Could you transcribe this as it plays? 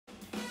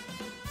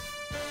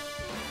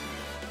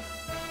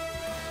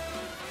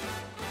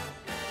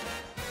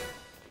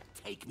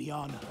me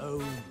on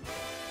home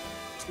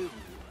to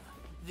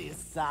the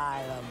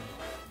asylum.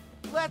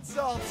 Let's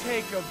all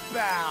take a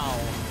bow.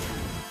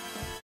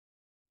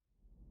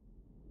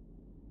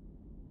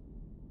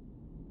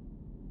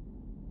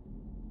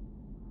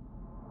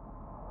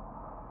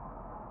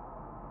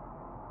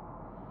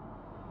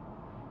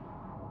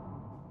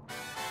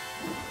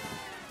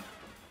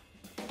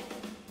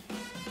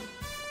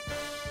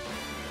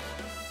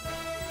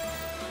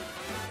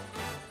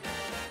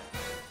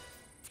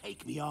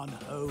 Take me on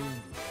home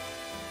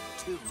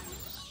to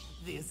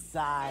the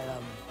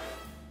asylum.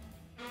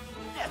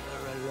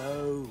 Never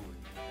alone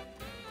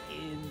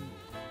in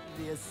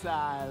the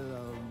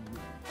asylum.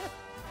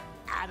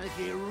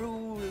 Anarchy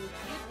ruled,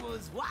 it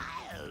was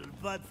wild,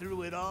 but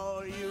through it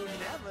all you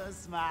never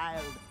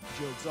smiled.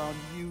 Joke's on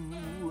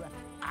you,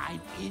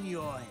 I'm in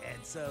your head,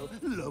 so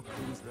look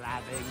who's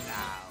laughing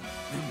now.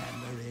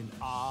 Remember in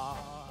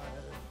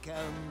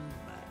ARKHAM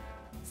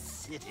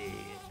City,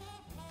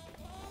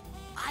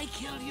 I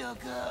killed your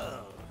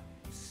girl,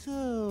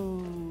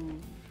 so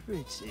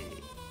pretty.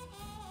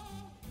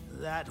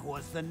 That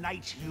was the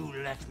night you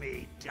let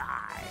me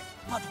die.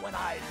 But when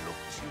I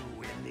looked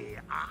you in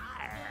the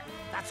eye,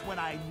 that's when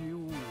I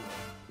knew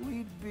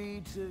we'd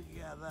be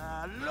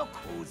together. Look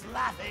who's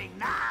laughing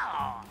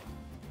now.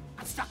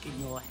 I'm stuck in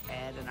your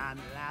head and I'm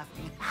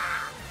laughing.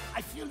 Ah,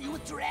 I fill you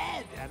with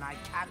dread and I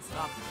can't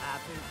stop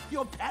laughing.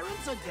 Your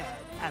parents are dead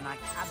and I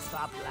can't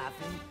stop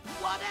laughing.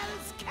 What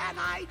else can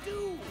I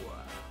do?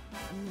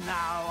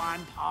 Now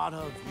I'm part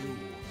of you.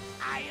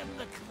 I am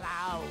the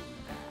clown,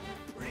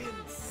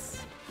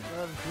 prince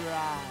of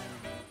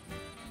crime.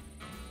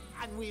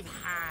 And we've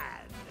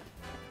had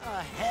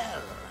a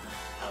hell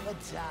of a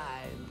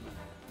time.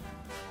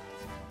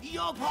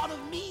 You're part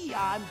of me,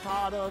 I'm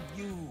part of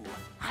you.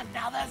 And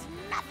now there's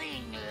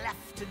nothing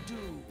left to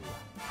do.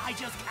 I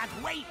just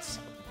can't wait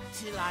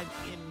till I'm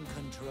in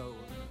control.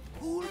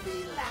 Who'll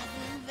be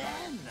laughing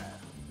then?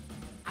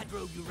 I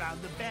drove you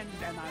round the bend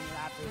and I'm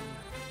laughing.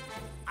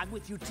 I'm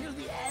with you till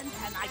the end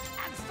and I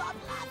can't stop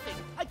laughing.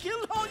 I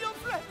killed all your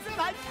friends and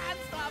I can't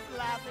stop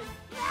laughing.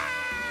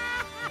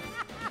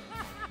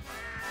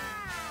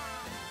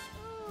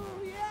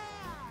 Oh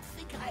yeah, I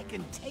think I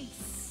can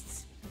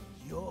taste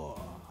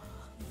your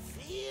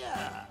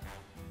fear.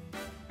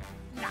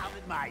 Now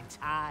that my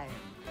time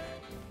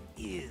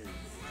is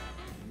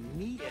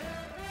near,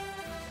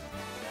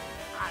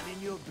 I'm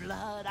in your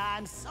blood,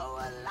 I'm so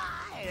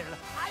alive.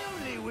 I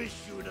only wish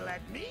you'd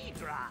let me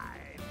drive.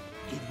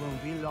 It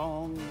won't be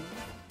long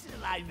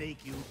till I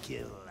make you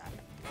kill.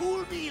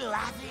 Who'll be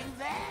laughing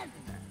then?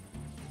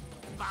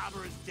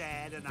 Barbara's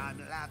dead and I'm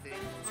laughing.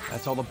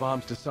 That's all the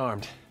bombs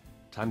disarmed.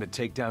 Time to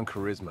take down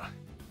Charisma.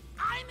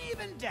 I'm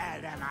even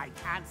dead and I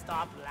can't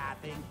stop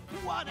laughing.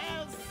 What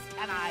else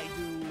can I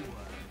do?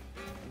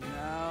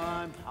 Now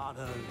I'm part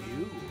of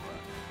you.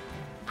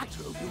 I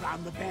drove you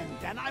round the bend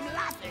and I'm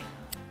laughing.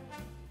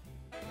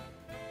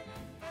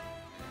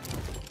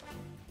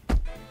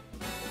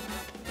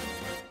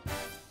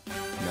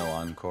 No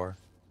encore?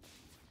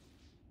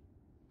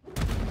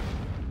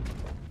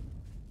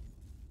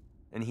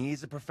 And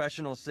he's a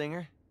professional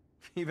singer?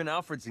 Even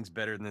Alfred sings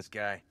better than this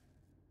guy.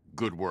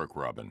 Good work,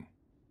 Robin.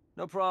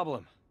 No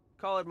problem.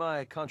 Call it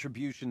my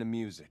contribution to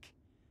music.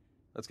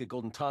 Let's get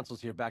Golden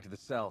Tonsils here back to the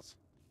cells.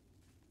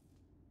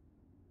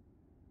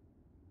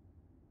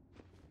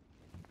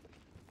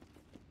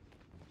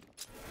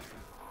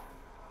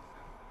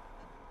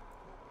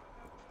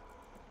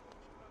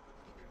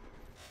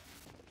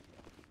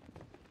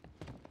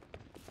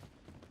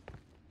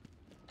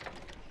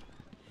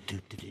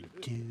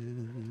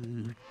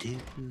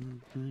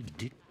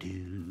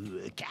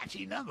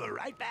 Catchy number,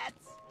 right,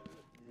 Bats?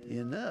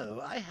 You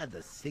know, I had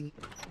the sing.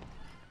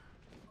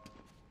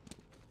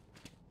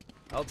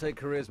 I'll take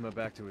Charisma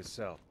back to his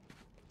cell.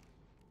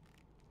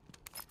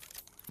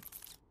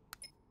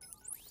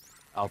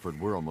 Alfred,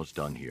 we're almost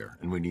done here,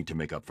 and we need to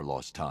make up for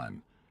lost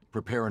time.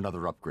 Prepare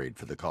another upgrade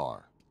for the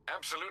car.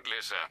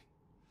 Absolutely, sir.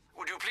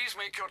 Would you please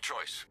make your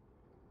choice?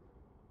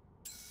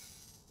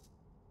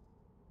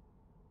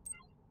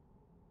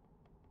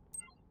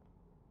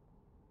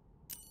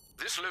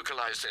 This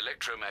localized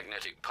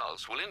electromagnetic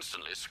pulse will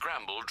instantly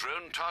scramble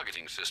drone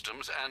targeting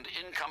systems and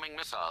incoming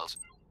missiles.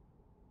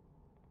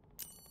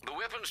 The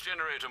Weapons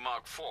Generator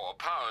Mark IV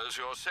powers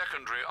your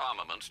secondary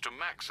armaments to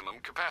maximum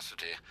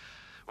capacity.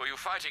 Were you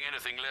fighting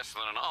anything less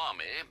than an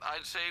army,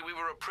 I'd say we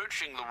were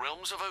approaching the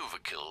realms of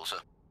overkill,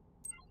 sir.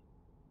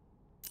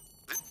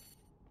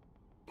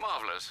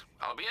 Marvelous.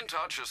 I'll be in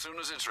touch as soon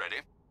as it's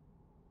ready.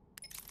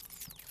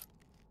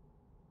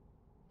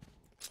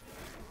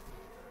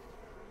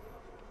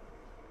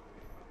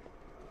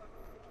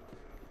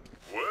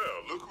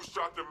 Well, look who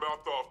shot their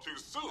mouth off too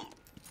soon.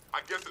 I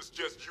guess it's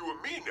just you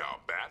and me now,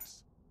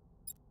 Bats.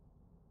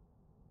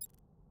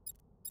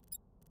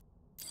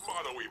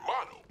 Mano a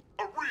mano,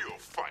 a real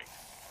fight.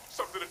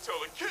 Something to tell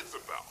the kids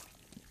about.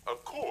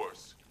 Of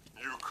course,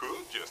 you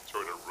could just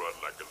turn and run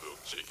like a little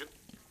chicken.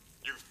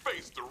 You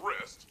face the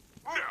rest.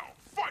 Now,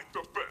 fight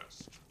the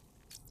best.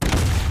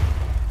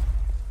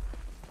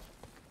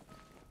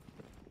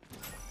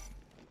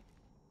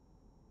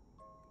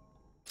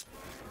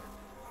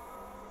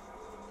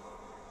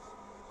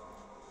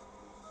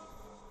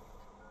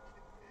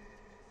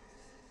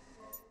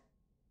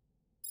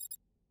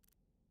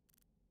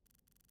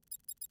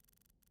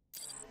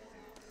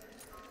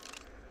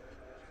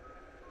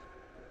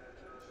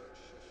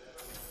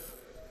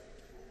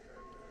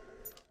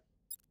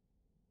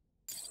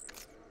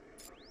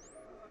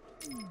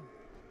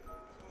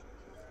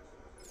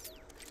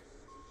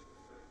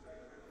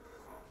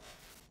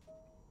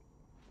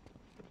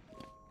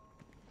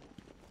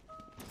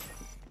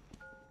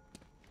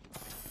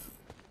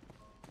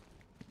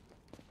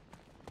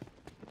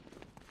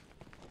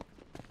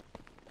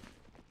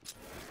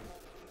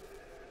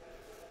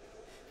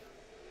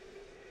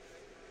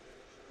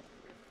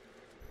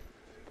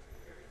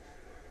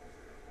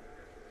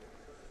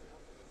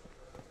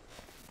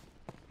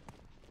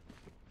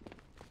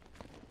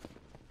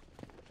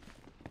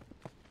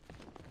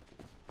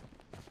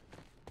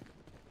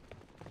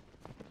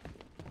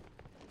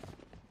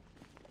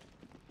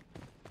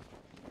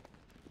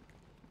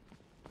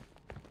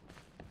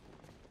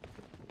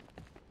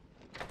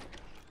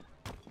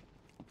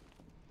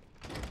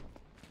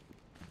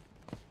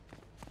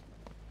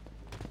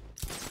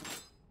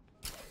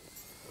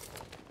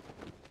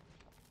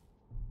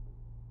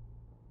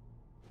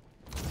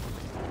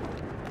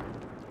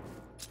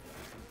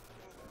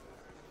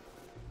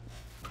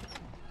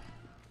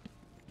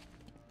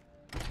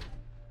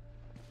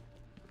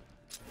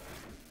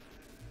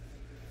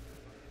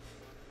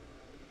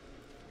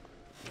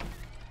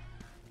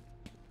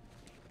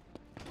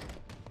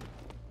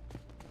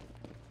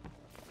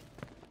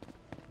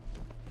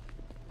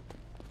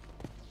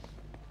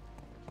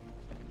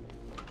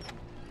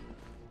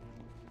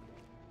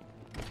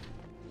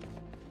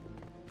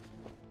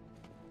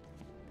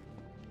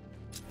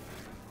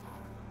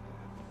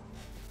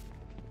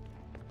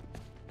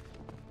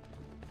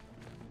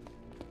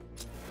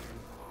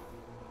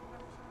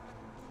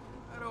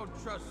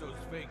 don't trust those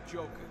fake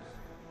jokers.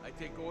 I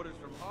take orders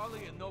from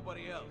Harley and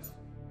nobody else.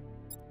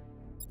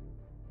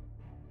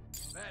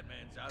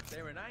 Batman's out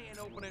there, and I ain't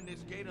opening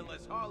this gate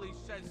unless Harley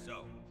says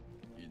so.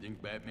 You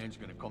think Batman's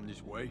gonna come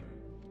this way?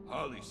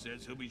 Harley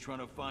says he'll be trying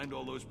to find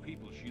all those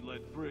people she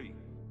let free.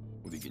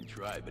 Well, he can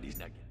try, but he's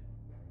not gonna.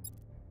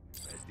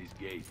 That's this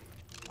gate.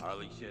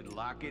 Harley said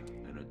lock it,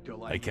 and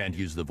until I can't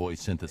use the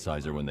voice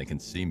synthesizer when they can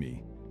see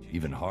me.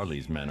 Even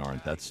Harley's men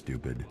aren't that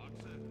stupid.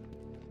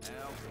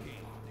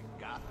 ARKHAM, the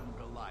Gotham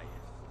Goliath.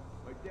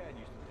 My dad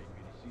used to take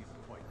me to see him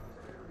fight.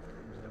 He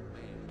was the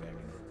man back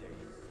in the day.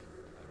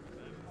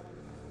 I remember.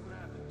 What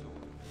happened to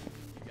him?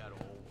 He got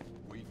old,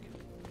 weak.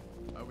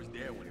 I was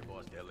there when he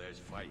lost that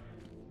last fight.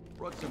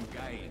 Brought some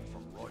guy in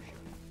from Russia.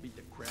 Beat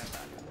the crap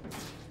out of him.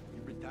 He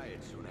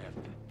retired soon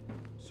after.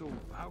 So,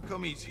 how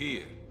come he's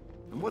here?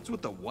 And what's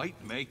with the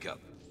white makeup?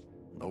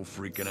 No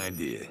freaking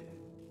idea.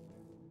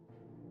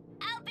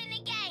 Open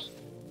the gate!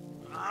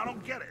 I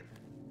don't get it.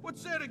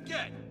 What's there to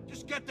get?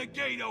 Just get the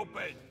gate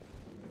open!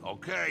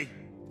 Okay,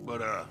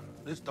 but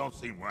this don't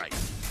seem right.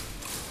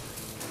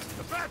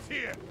 The bat's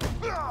here!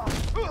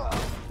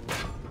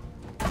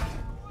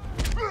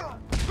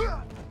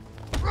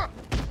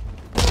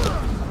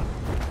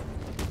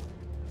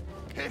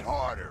 Hit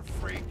harder,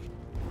 freak!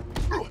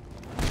 Opened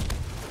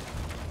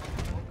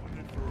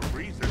it for a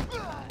reason.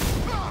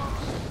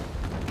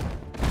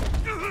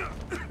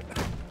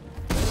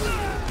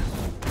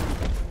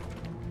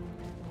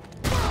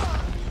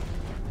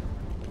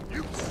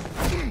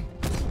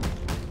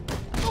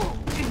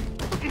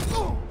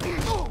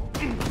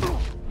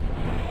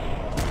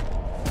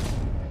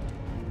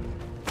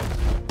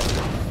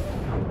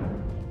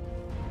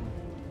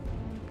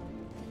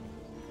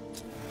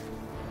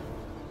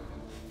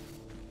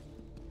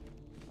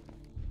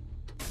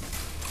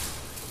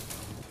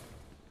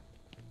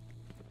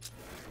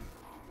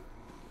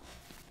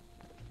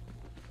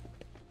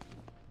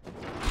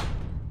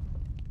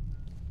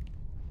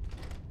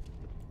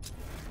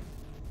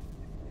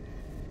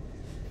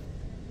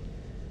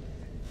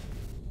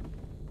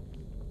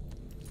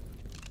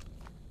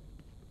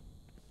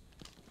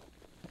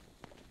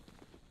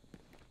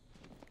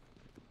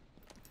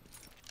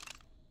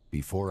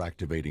 Before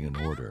activating an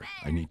order,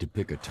 I need to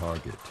pick a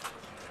target.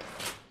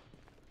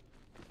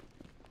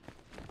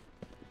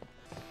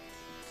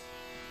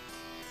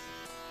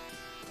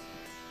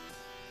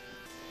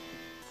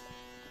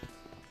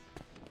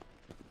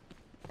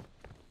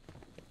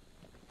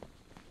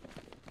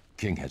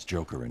 King has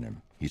Joker in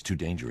him. He's too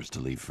dangerous to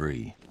leave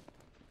free.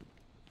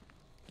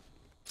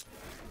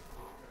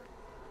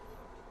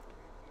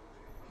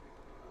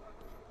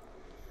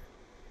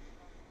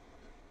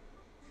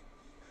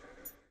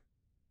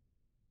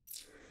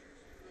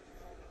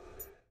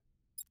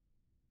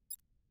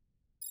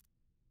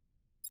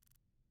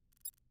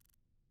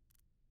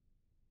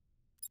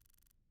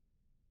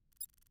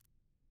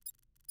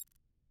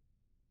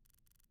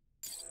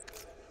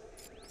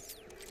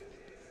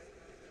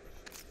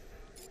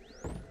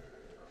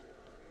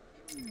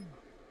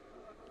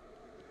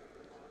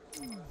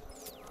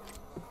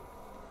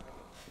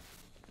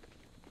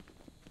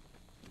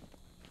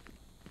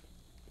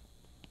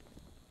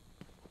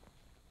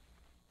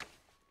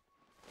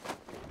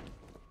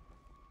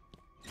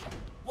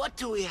 What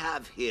do we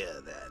have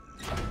here, then?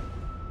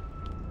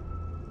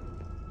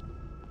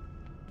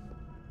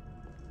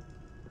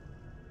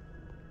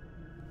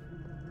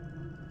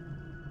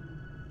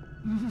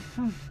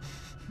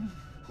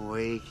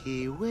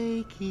 Wakey,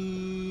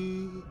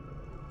 wakey.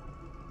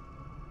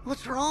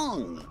 What's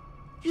wrong?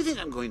 You think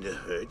I'm going to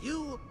hurt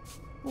you?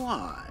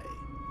 Why?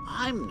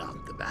 I'm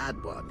not the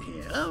bad one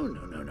here. Oh,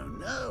 no, no, no,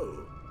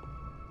 no.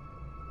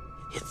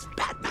 It's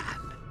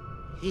Batman.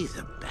 He's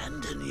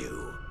abandoned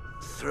you.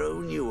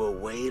 Thrown you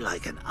away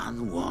like an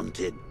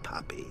unwanted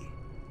puppy.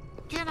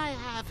 Can I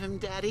have him,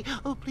 Daddy?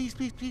 Oh, please,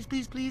 please, please,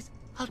 please, please.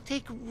 I'll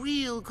take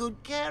real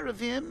good care of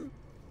him.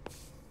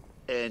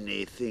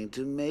 Anything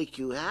to make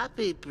you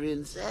happy,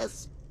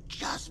 Princess.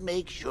 Just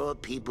make sure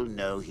people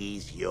know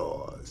he's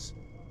yours.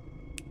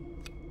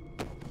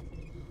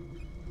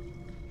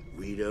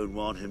 We don't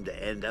want him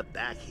to end up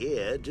back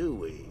here, do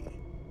we?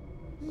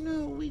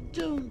 No, we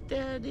don't,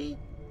 Daddy.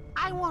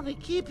 I want to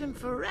keep him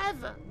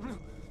forever.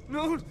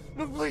 No,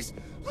 no, please,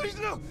 please,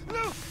 no,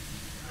 no!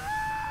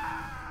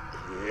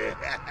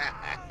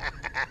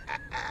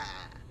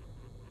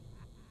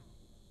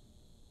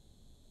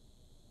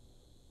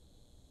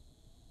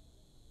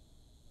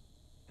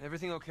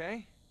 Everything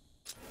okay?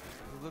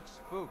 You look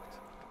spooked.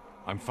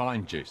 I'm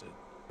fine, Jason.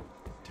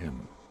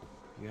 Tim.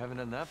 You haven't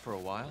done that for a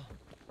while.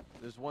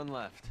 There's one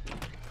left.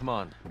 Come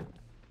on.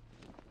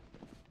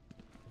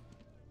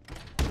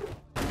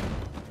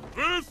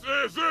 This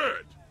is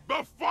it!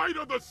 The fight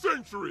of the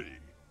century!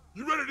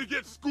 You ready to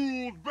get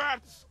schooled,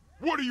 Bats?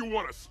 What do you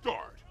want to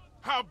start?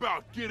 How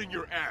about getting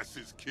your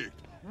asses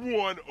kicked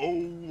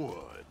 101?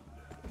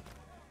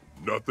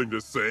 Nothing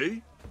to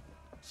say?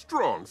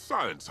 Strong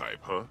silent type,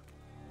 huh?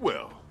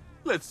 Well,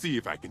 let's see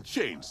if I can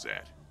change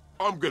that.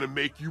 I'm gonna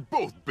make you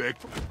both beg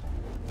for...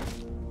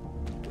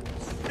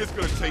 It's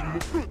gonna take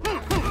more...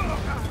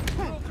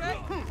 Okay?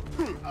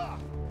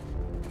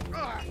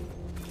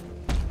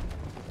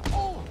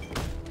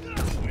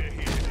 We're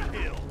here to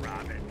kill,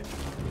 Robin.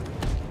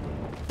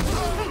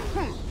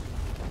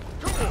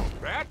 Come on,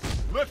 Bats.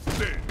 Let's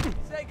dance.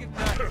 Say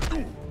goodnight.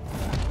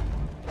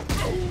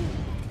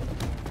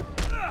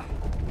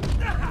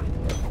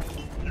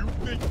 You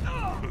think...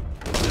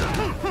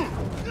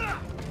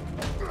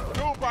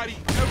 Nobody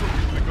ever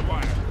beat the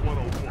Goliath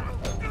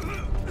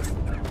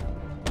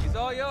 101. He's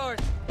all yours.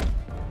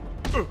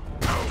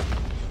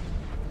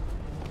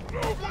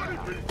 Nobody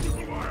beats the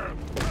Goliath.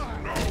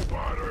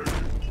 Nobody.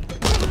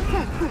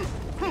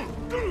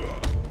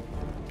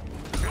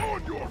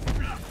 On your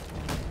feet.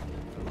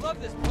 I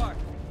love this part.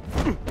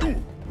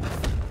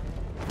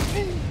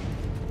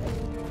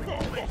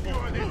 Make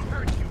sure this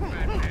hurts you,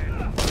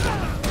 Batman.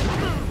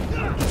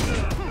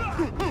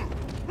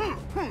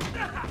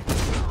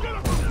 Get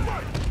up and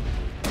fight.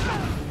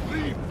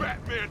 Leave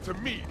Batman to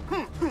me.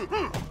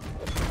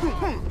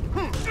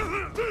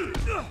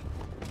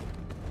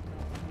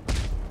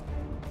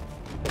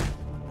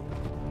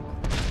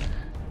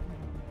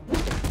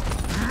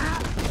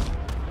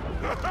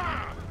 Come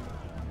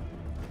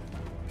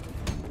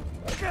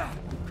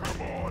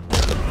on.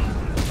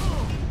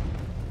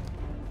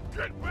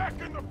 Get back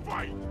in the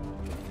fight.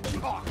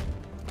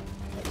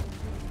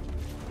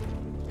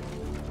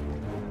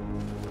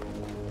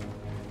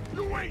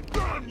 You ain't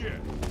done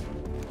yet.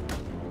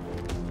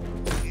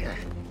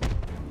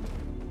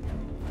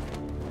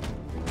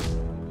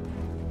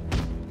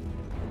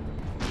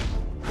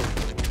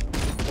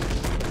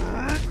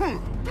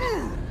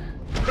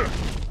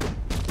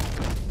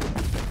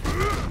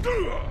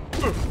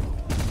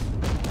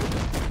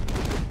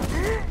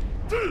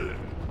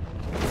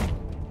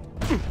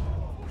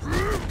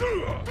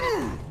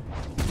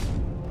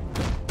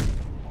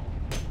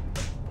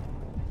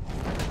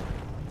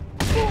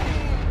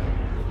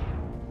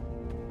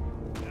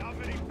 How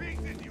many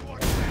pieces do you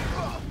want to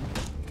have?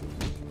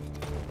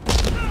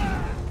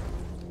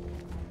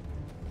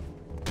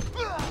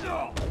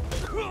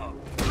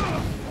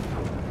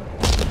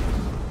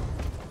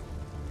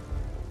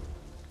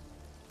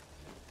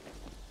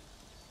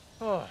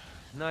 Oh,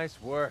 nice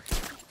work.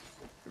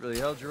 You really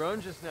held your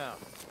own just now.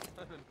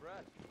 I'm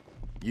impressed.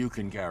 You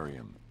can carry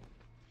him.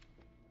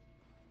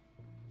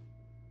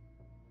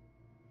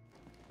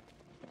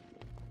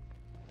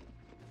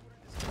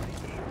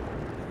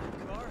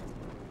 Car?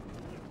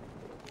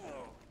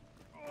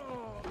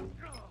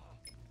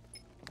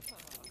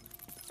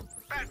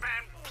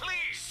 Batman,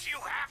 please, you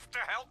have to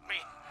help me.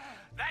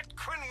 That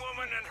Quinn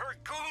woman and her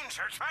goons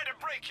are trying to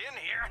break in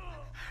here.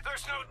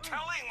 There's no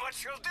telling what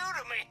she'll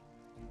do to me.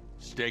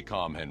 Stay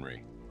calm,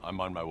 Henry. I'm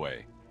on my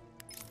way.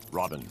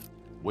 Robin,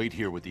 wait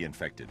here with the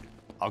infected.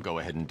 I'll go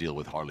ahead and deal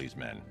with Harley's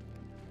men.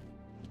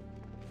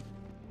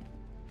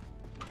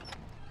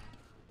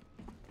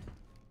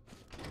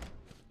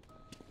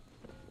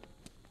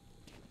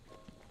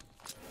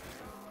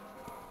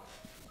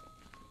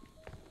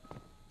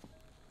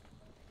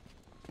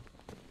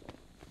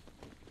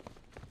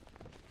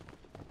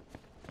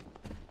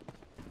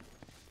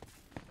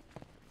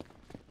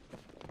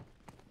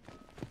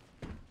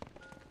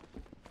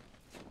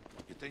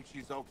 You think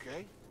she's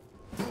okay?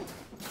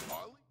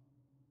 Harley?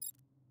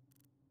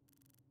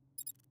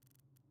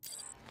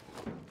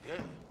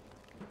 Yeah.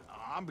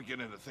 I'm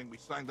beginning to think we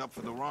signed up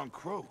for the wrong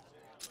crew.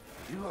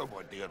 You heard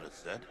what the others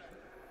said.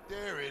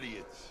 They're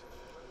idiots.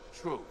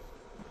 True,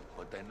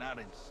 but they're not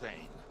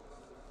insane.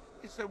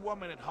 He said one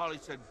minute Harley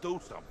said do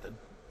something,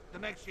 the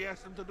next she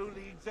asked him to do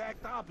the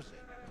exact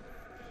opposite.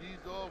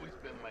 She's always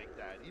been like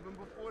that, even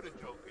before the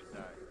Joker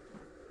died.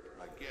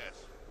 I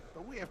guess.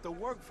 But we have to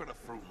work for the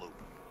Fruit Loop.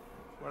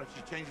 What if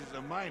she changes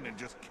her mind and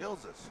just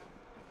kills us?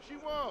 She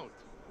won't.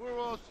 We're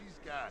all she's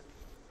got.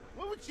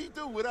 What would she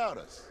do without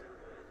us?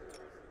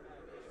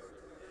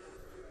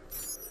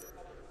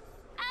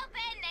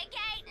 Open the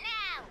gate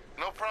now!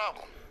 No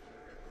problem.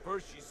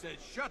 First she said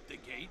shut the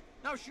gate,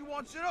 now she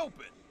wants it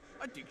open.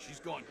 I think she's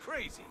gone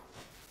crazy.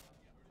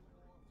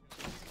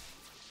 That,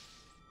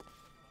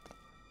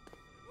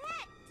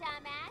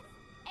 dumbass,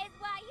 is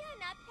why you're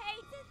not paid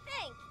to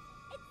think.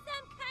 It's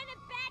some kind of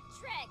bad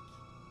trick.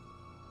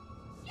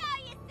 Show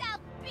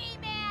yourself,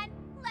 B-Man,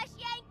 unless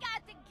you ain't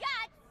got the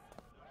guts.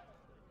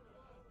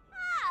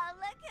 Oh,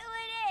 look who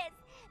it is.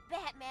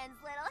 Batman's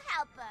little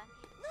helper.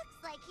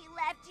 Looks like he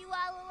left you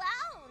all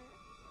alone.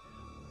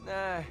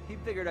 Nah, he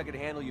figured I could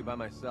handle you by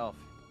myself.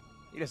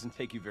 He doesn't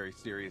take you very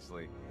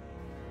seriously.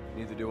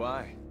 Neither do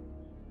I.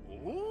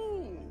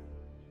 Ooh,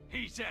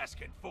 he's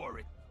asking for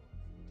it.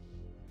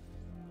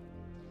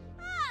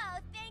 Oh,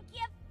 think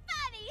you're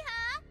funny,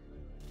 huh?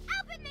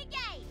 Open the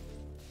gate.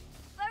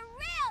 For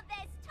real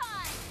this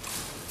time.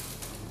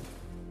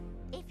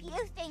 If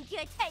you think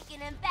you're taking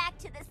him back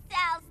to the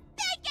cells,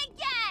 think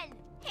again.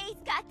 He's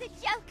got the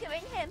Joker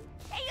in him.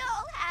 They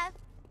all have.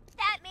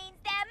 That means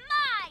they're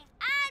mine.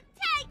 I'm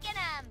taking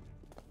them.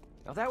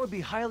 Now that would be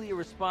highly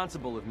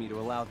irresponsible of me to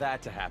allow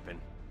that to happen.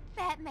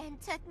 Batman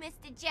took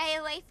Mr. J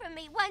away from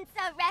me once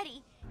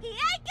already. He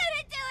ain't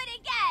gonna do it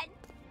again.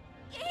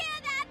 You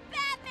hear that,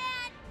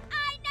 Batman?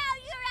 I know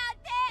you're out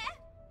there.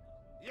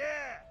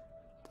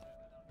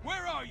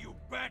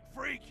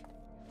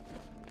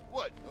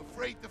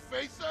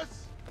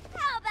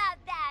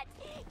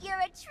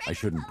 I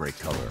shouldn't break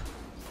color.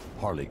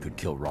 Harley could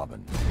kill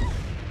Robin.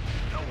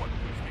 No one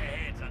puts their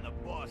hands on the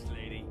boss,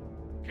 lady.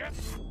 Get...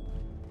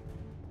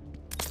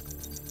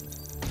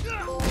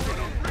 I'm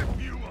gonna rip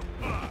you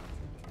apart!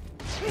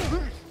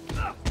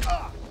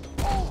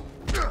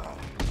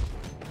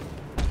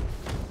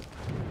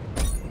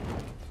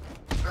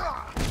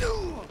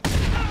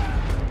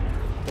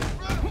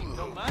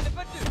 Don't mind if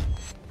I do.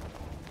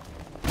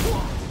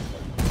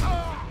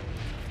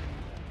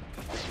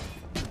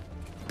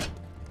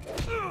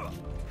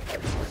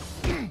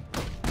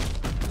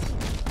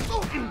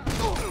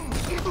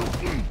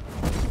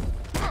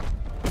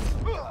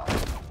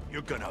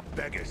 You're gonna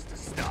beg us to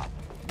stop.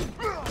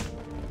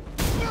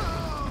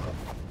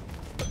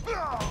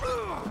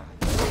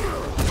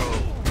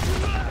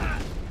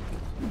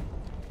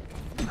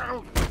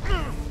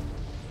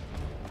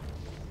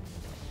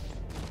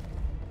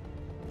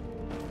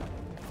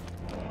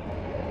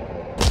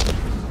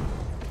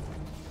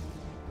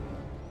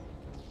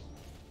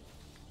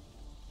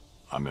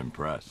 I'm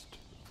impressed.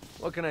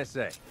 What can I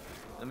say?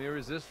 I'm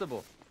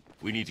irresistible.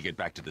 We need to get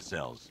back to the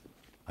cells.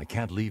 I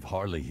can't leave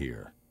Harley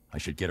here. I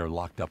should get her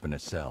locked up in a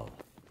cell.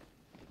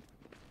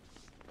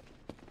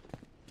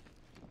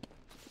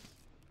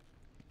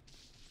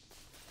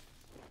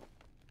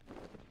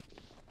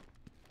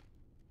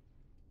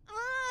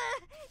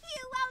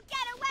 You won't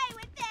get away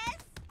with this!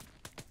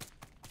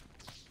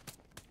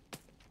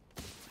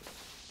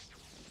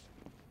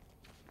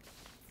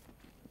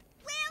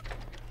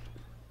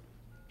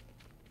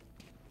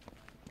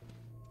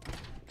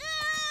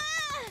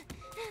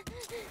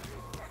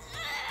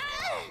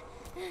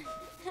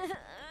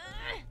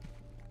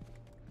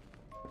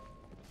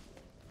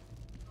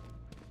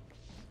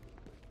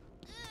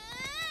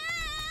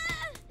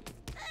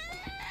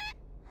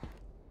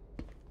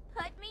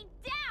 Put me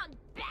down,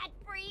 bad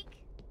freak!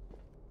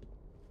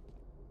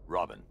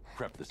 Robin,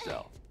 prep the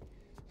cell.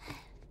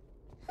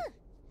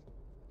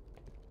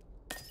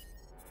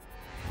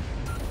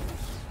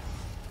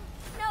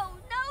 No,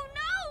 no,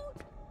 no!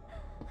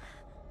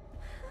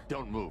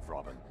 Don't move,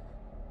 Robin.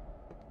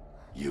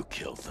 You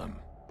killed them,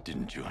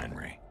 didn't you,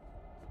 Henry?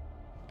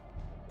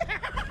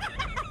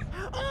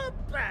 Oh,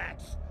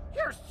 Bats!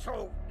 You're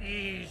so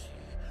easy.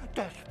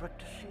 Desperate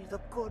to see the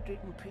good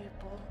in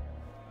people.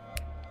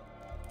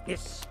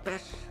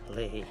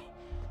 Especially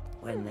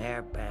when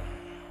they're bad.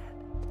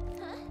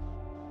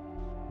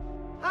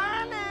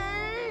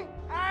 Honey!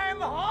 I'm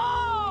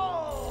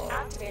home!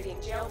 Activating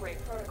jailbreak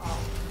protocol.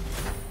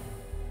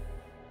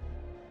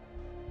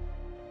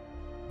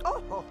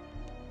 Oh!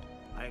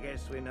 I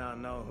guess we now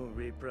know who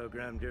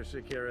reprogrammed your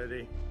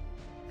security.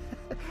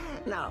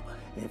 Now,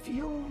 if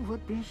you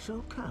would be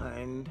so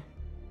kind,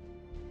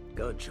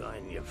 go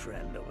join your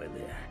friend over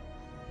there.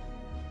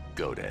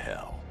 Go to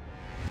hell.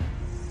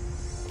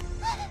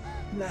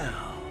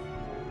 Now.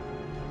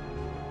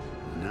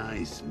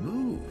 Nice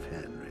move,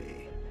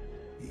 Henry.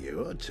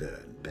 Your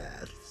turn,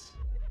 Bats.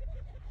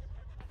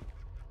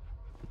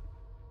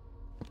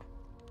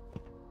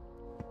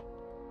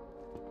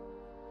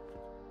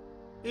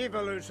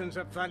 Evolution's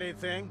a funny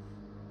thing.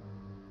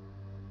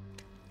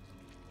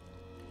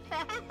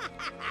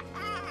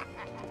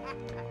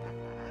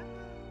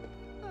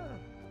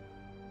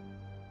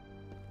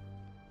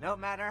 No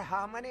matter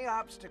how many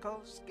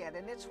obstacles get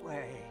in its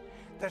way,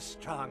 the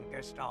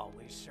strongest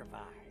always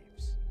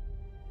survives.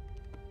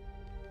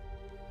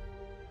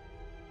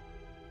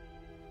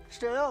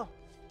 Still,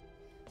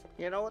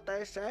 you know what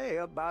they say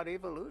about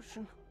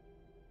evolution?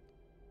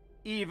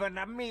 Even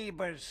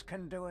amoebas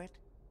can do it.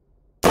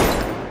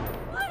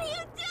 What are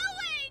you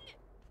doing?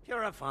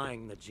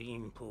 Purifying the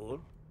gene pool.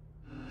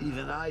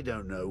 Even I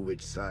don't know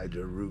which side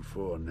to root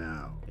for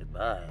now.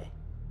 Goodbye.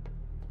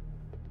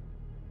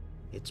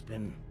 It's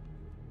been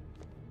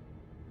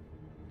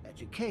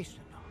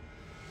educational.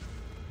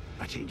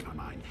 I changed my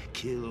mind.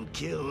 Kill,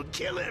 kill,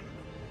 kill him!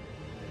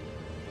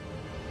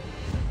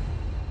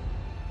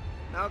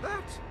 Now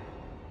that's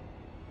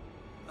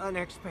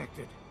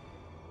unexpected.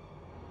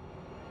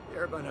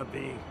 You're gonna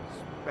be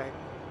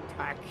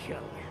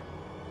spectacular.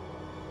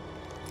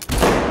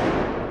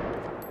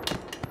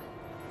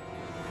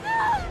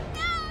 No,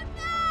 no,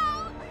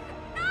 no!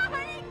 Not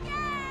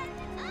again!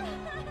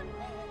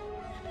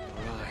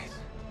 Right.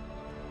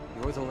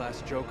 You're the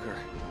last Joker.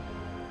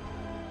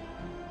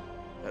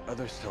 That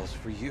other cell's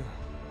for you.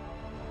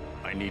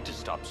 I need to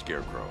stop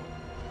Scarecrow.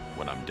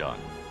 When I'm done,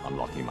 I'm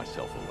locking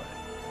myself away.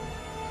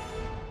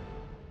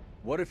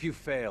 What if you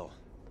fail?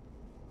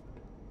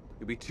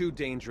 You'll be too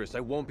dangerous.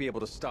 I won't be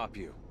able to stop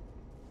you.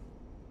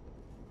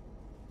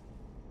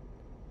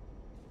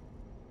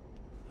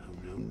 No,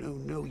 no, no,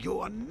 no. You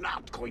are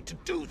not going to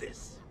do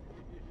this.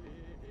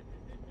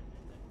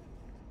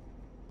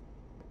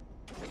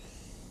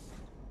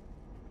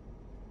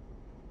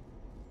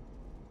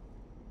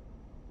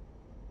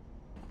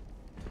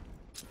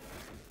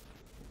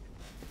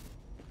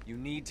 You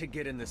need to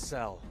get in the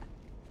cell.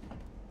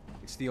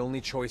 It's the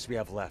only choice we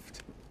have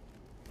left.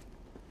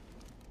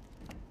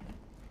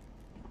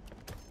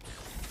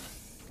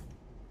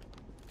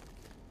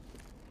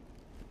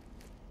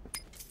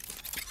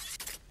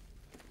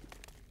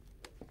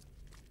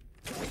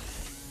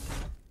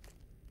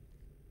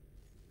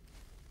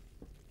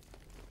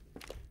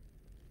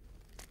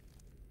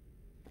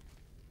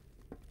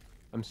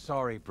 I'm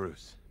sorry,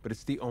 Bruce, but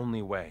it's the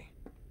only way.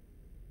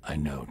 I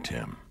know,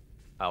 Tim.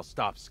 I'll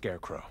stop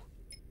Scarecrow.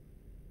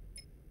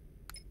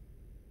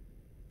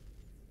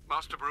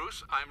 Master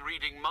Bruce, I'm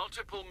reading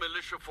multiple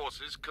militia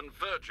forces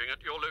converging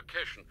at your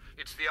location.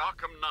 It's the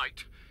Arkham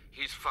Knight.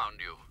 He's found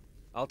you.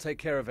 I'll take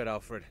care of it,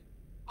 Alfred.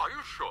 Are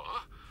you sure?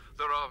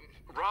 There are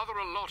rather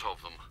a lot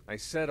of them. I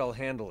said I'll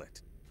handle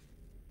it.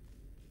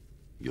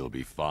 You'll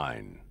be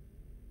fine.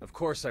 Of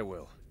course I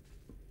will.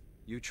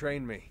 You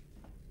train me.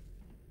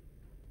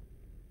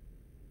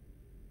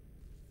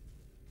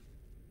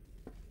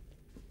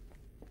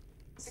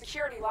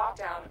 Security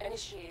lockdown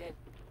initiated.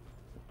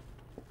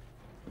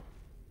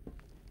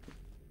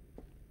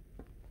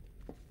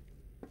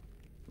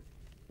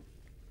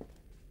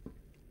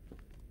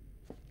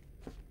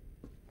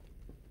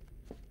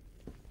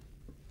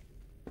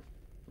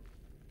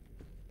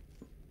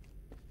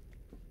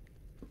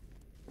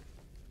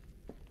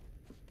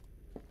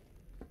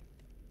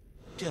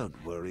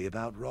 Don't worry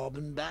about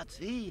Robin,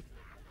 Batsy.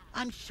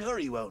 I'm sure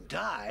he won't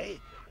die.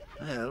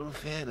 Well,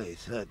 fairly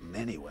certain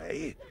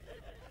anyway.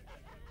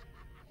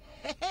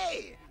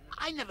 Hey!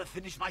 I never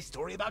finished my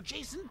story about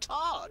Jason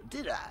Todd,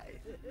 did I?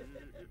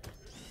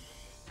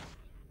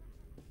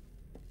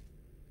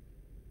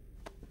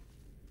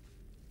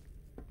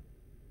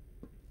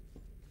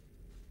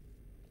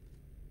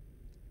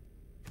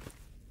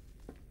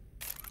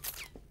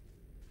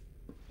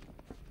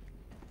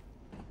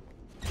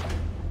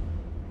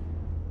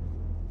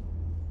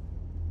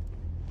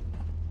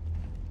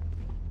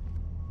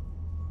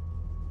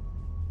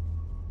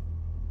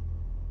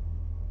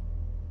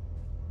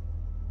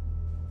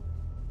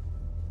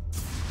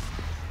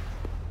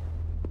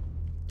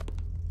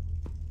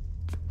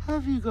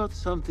 Have you got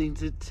something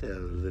to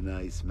tell the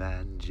nice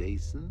man,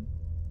 Jason?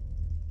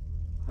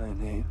 My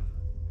name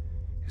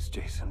is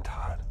Jason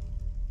Todd.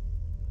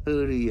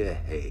 Who do you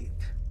hate?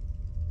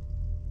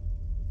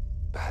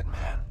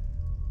 Batman.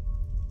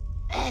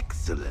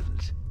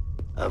 Excellent.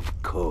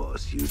 Of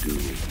course you do.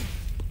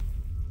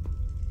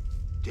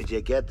 Did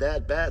you get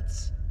that,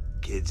 Bats?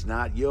 Kid's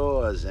not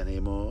yours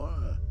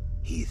anymore.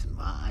 He's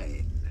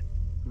mine.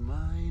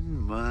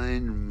 Mine.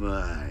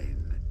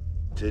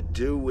 To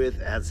do with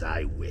as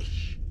I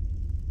wish.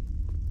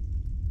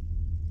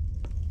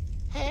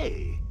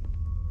 Hey,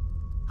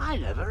 I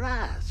never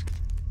asked.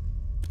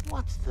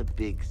 What's the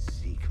big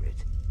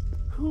secret?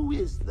 Who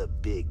is the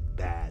big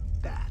bad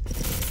bat?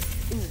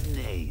 His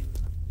name.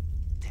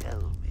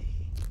 Tell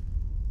me.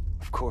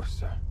 Of course,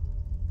 sir.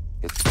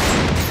 It's...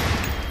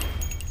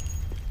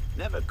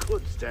 Never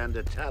could stand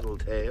a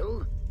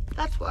tattletale.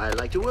 That's why I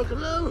like to work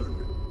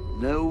alone.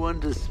 No one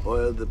to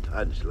spoil the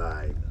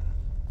punchline.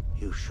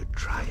 You should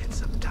try it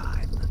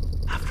sometime.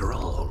 After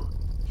all,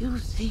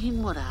 you've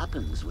seen what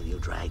happens when you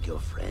drag your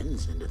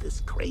friends into this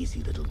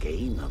crazy little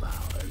game of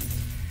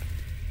ours.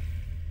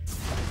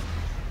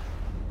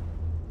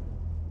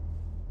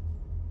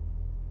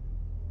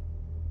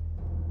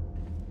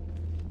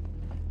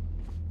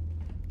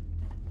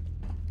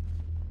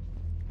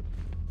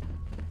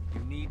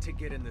 You need to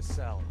get in the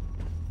cell.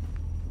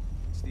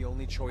 It's the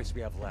only choice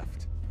we have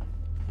left.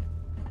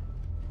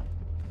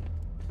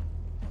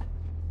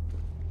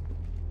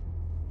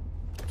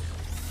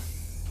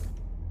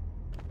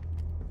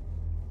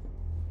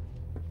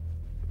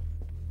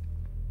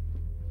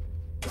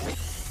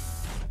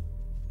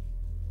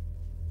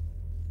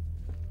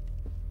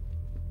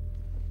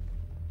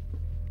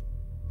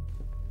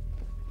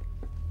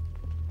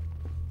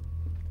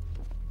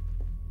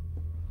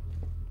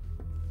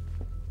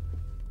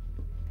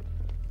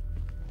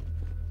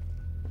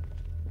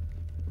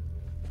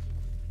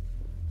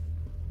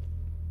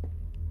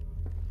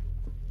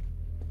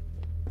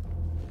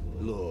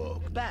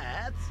 Look,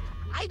 Bats,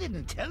 I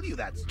didn't tell you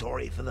that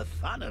story for the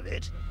fun of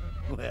it.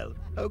 Well,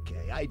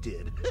 okay, I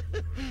did.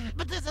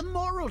 But there's a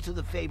moral to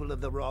the fable of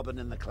the Robin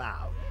and the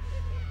Cloud.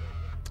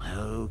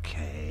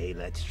 Okay,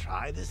 let's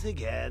try this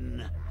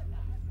again.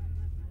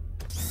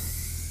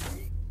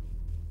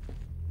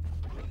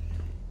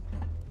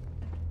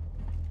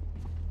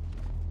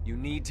 You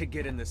need to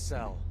get in the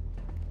cell.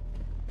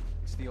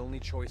 It's the only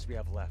choice we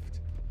have left.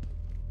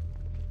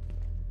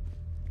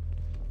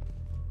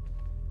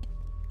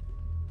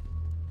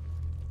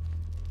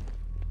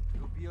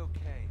 You'll be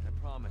okay, I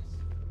promise.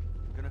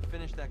 I'm gonna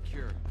finish that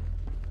cure.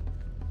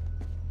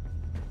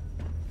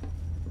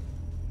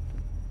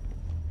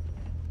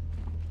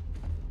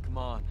 Come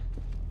on.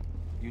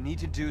 You need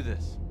to do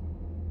this.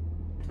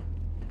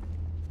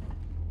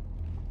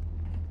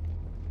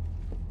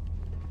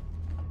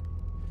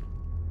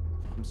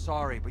 I'm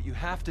sorry, but you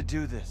have to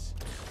do this.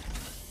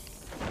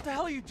 What the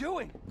hell are you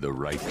doing? The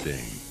right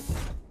thing.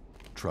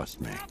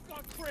 Trust me. I've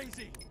gone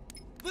crazy!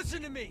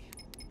 Listen to me!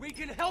 We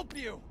can help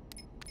you!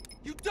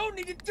 You don't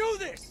need to do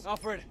this!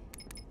 Alfred!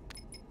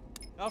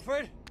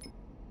 Alfred!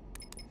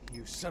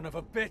 You son of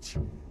a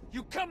bitch!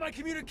 You cut my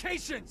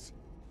communications!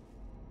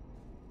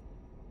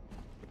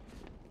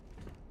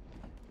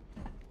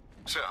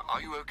 Sir,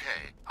 are you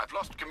okay? I've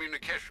lost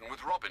communication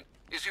with Robin.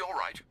 Is he all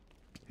right?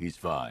 He's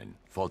fine.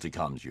 Faulty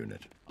comms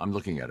unit. I'm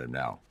looking at him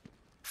now.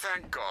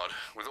 Thank God.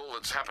 With all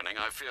that's happening,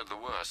 I feared the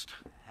worst.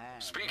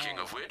 Speaking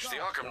of which, the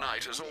Arkham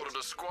Knight has ordered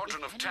a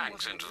squadron of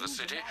tanks into the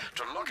city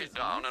to lock it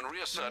down and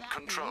reassert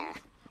control.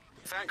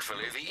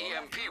 Thankfully, the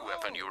EMP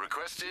weapon you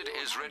requested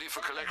is ready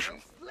for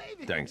collection.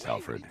 Thanks,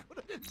 Alfred.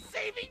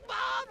 Saving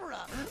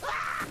Barbara!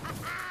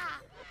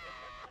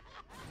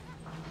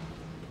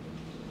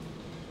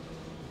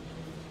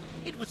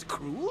 It was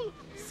cruel,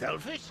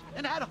 selfish,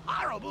 and had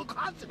horrible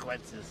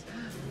consequences.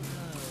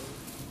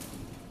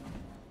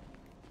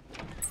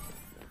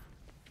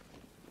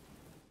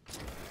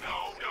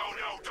 No,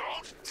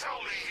 don't tell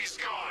me he's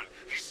gone.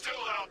 He's still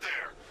out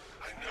there.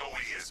 I know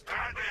he is.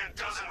 Batman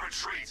doesn't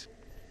retreat.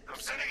 I'm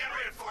sending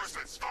in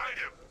reinforcements. Find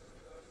him.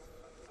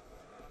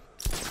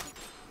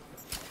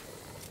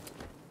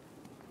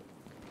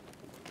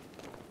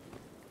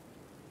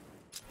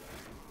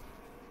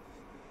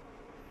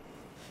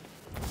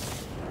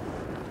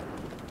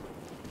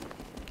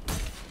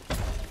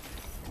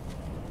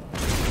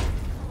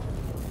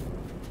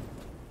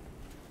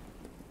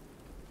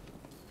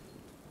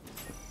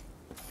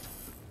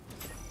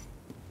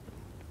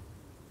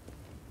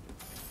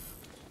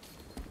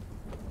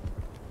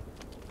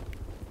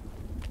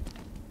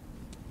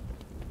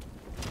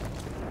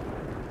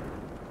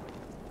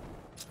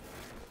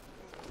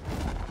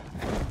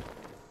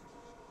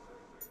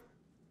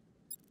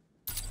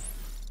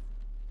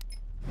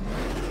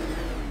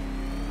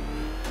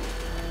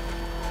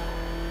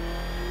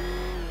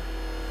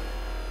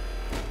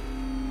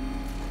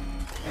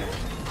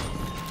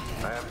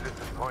 I am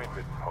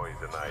disappointed,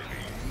 Poison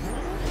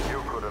Ivy.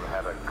 You could have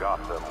had a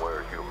Gotham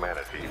where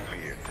humanity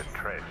feared to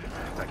tread,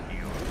 but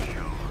you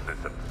choose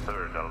this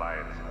absurd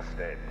alliance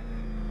instead.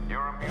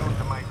 You're immune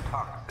to my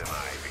toxin,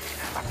 Ivy,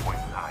 but when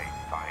I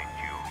find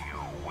you, you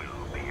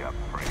will be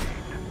afraid.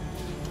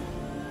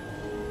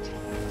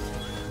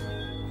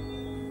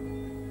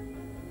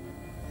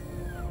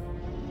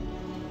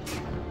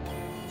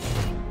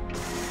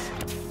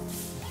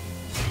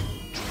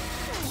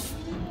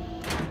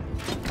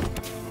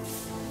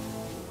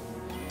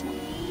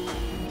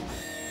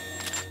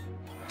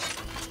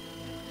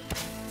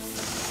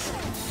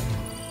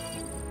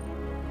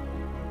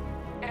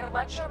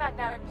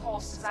 Electromagnetic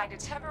pulse designed to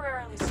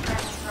temporarily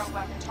scramble drone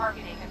weapon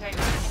targeting and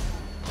diversion.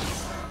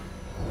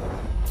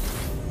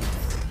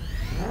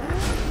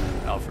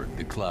 Alfred,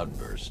 the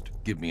cloudburst.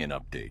 Give me an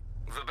update.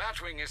 The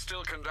Batwing is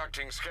still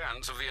conducting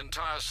scans of the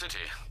entire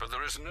city, but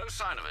there is no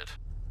sign of it.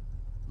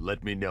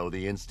 Let me know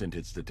the instant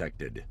it's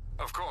detected.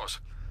 Of course.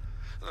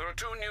 There are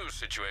two new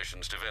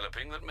situations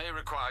developing that may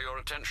require your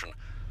attention.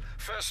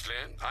 Firstly,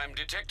 I'm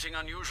detecting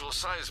unusual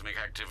seismic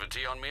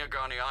activity on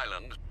Miagani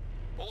Island.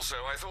 Also,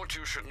 I thought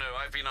you should know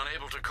I've been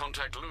unable to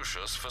contact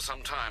Lucius for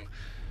some time.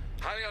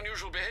 Highly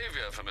unusual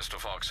behavior for Mr.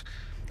 Fox.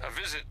 A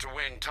visit to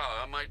Wayne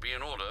Tower might be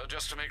in order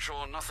just to make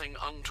sure nothing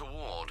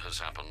untoward has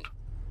happened.